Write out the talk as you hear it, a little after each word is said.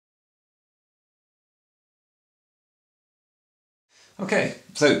Okay,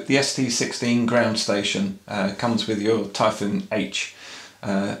 so the ST16 Ground Station comes with your Typhoon H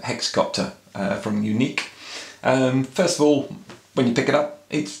hexacopter from Yuneec. First of all, when you pick it up,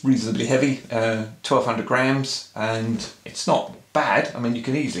 it's reasonably heavy, 1200 grams, and it's not bad. I mean, you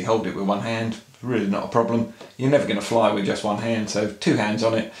can easily hold it with one hand, really not a problem. You're never going to fly with just one hand, so two hands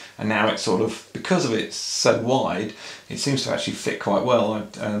on it, and now it's sort of, because of it's so wide, it seems to actually fit quite well.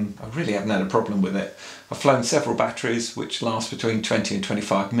 I really haven't had a problem with it. I've flown several batteries which last between 20 and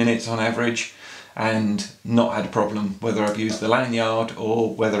 25 minutes on average, and not had a problem whether I've used the lanyard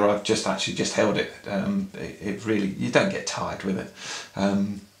or whether I've just held it. It really, you don't get tired with it.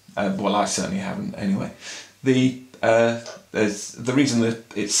 Well, I certainly haven't anyway. The reason that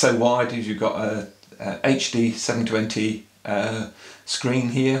it's so wide is you've got a HD 720 screen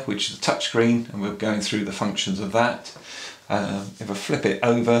here, which is a touch screen, and we're going through the functions of that. If I flip it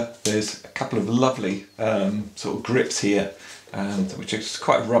over, there's a couple of lovely sort of grips here, which is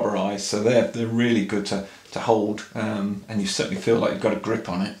quite rubberized, so they're really good to hold, and you certainly feel like you've got a grip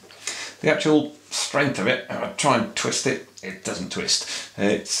on it. The actual strength of it, I try and twist it, it doesn't twist.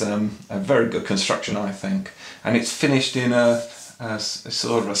 It's a very good construction, I think, and it's finished in a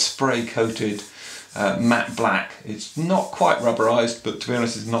sort of a spray coated matte black. It's not quite rubberized, but to be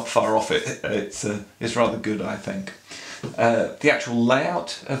honest, it's not far off it. It's rather good, I think. The actual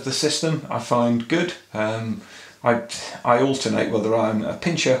layout of the system I find good. I alternate whether I'm a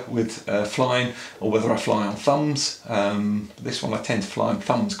pincher with flying or whether I fly on thumbs. This one I tend to fly on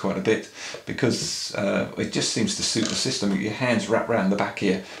thumbs quite a bit because it just seems to suit the system. Your hands wrap around the back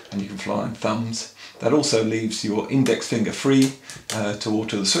here and you can fly on thumbs. That also leaves your index finger free to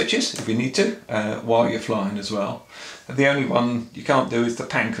alter the switches if you need to while you're flying as well. The only one you can't do is the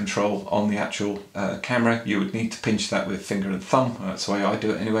pan control on the actual camera. You would need to pinch that with finger and thumb. That's the way I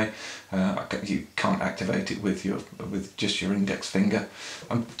do it anyway. You can't activate it with just your index finger.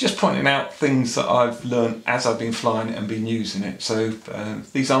 I'm just pointing out things that I've learned as I've been flying it and been using it. So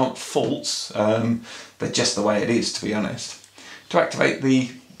these aren't faults, they're just the way it is, to be honest. To activate the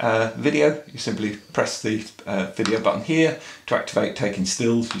video, you simply press the video button here. To activate taking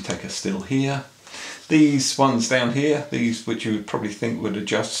stills, you take a still here. These ones down here, these which you would probably think would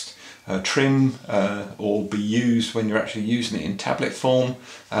adjust trim or be used when you're actually using it in tablet form,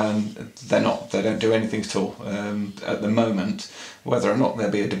 they're not. They don't do anything at all at the moment. Whether or not there'll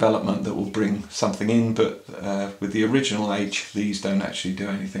be a development that will bring something in, but with the original H, these don't actually do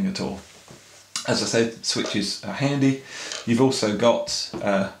anything at all. As I said, switches are handy. You've also got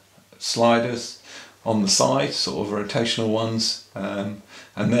sliders on the side, sort of rotational ones, and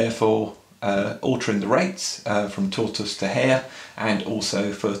therefore altering the rates from tortoise to hare, and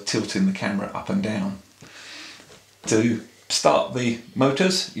also for tilting the camera up and down. To start the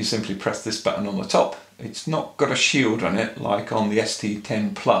motors, you simply press this button on the top. It's not got a shield on it like on the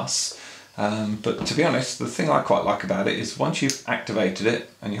ST10 Plus, but to be honest, the thing I quite like about it is once you've activated it,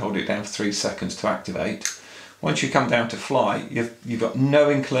 and you hold it down for 3 seconds to activate, once you come down to fly, you've got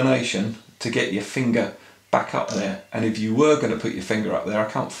no inclination to get your finger back up there, and if you were going to put your finger up there, I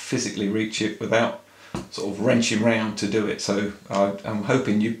can't physically reach it without sort of wrenching round to do it. So I'm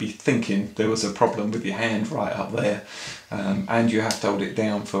hoping you'd be thinking there was a problem with your hand right up there, and you have to hold it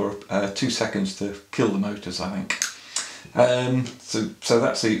down for 2 seconds to kill the motors, I think. So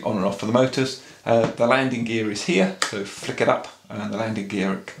that's the on and off for the motors. The landing gear is here, so flick it up and the landing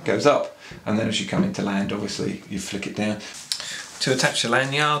gear goes up, and then as you come into land, obviously you flick it down. To attach the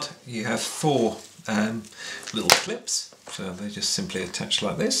lanyard, you have 4 little clips, so they just simply attach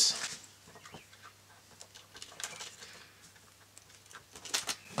like this.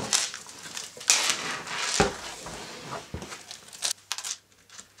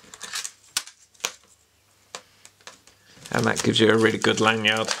 And that gives you a really good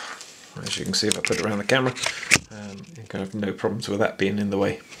lanyard. As you can see if I put it around the camera, you can have no problems with that being in the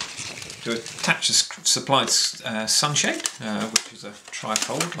way. To attach a supplied sunshade, which is a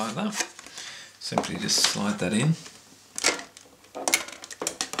trifold like that, simply just slide that in.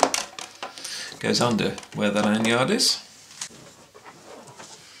 Goes under where the lanyard is.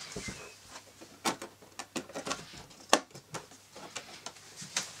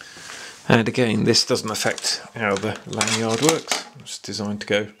 And again, this doesn't affect how the lanyard works. It's designed to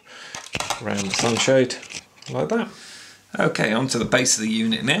go around the sunshade like that. Okay, onto the base of the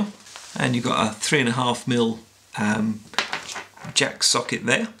unit now. And you've got a 3.5mm jack socket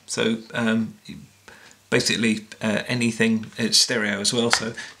there. So basically anything, it's stereo as well,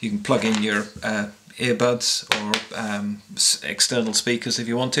 so you can plug in your earbuds or external speakers if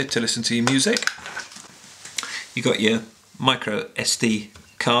you wanted to listen to your music. You've got your micro SD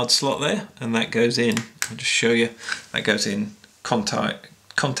card slot there, and that goes in, I'll just show you, that goes in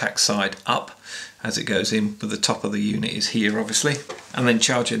contact side up as it goes in, but the top of the unit is here obviously. And then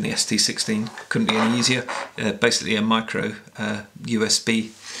charging the ST16 couldn't be any easier. Basically a micro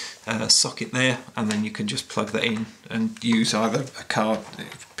USB socket there, and then you can just plug that in and use either a car,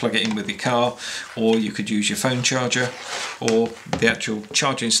 plug it in with your car, or you could use your phone charger, or the actual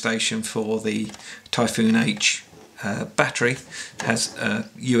charging station for the Typhoon H battery has a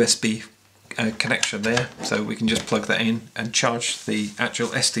USB connection there, so we can just plug that in and charge the actual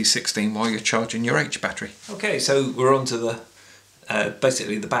ST16 while you're charging your H battery. Okay, so we're on to the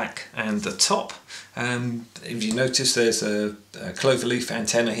basically the back and the top. If you notice, there's a cloverleaf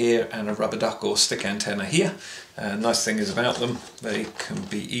antenna here and a rubber duck or stick antenna here. Nice thing is about them, they can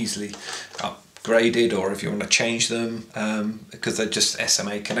be easily upgraded, or if you want to change them, because they're just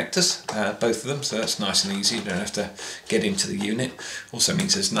SMA connectors, both of them, so that's nice and easy. You don't have to get into the unit. Also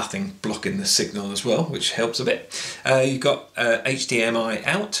means there's nothing blocking the signal as well, which helps a bit. You've got HDMI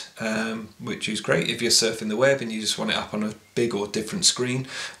out, which is great if you're surfing the web and you just want it up on a big or different screen,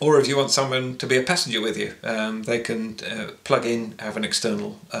 or if you want someone to be a passenger with you, they can plug in, have an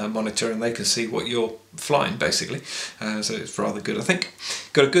external monitor, and they can see what you're flying basically. So it's rather good, I think.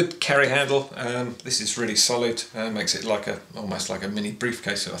 Got a good carry handle. This is really solid, makes it like almost like a mini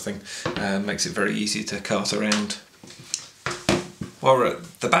briefcase sort of thing. Makes it very easy to cart around. While we're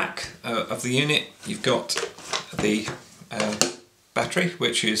at the back of the unit, you've got the battery,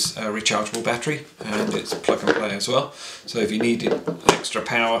 which is a rechargeable battery, and it's plug and play as well. So if you needed extra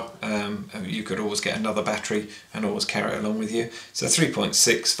power, you could always get another battery and always carry it along with you. So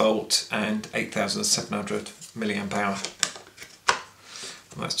 3.6 volt and 8,700 milliamp hour.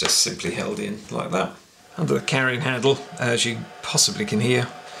 And that's just simply held in like that. Under the carrying handle, as you possibly can hear,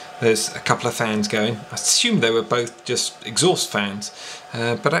 there's a couple of fans going. I assumed they were both just exhaust fans,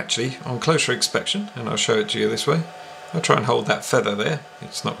 but actually on closer inspection, and I'll show it to you this way, I'll try and hold that feather there,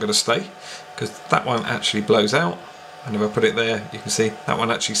 it's not going to stay, because that one actually blows out, and if I put it there, you can see that one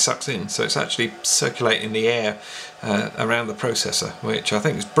actually sucks in, so it's actually circulating the air around the processor, which I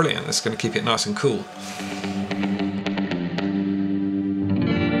think is brilliant. It's going to keep it nice and cool.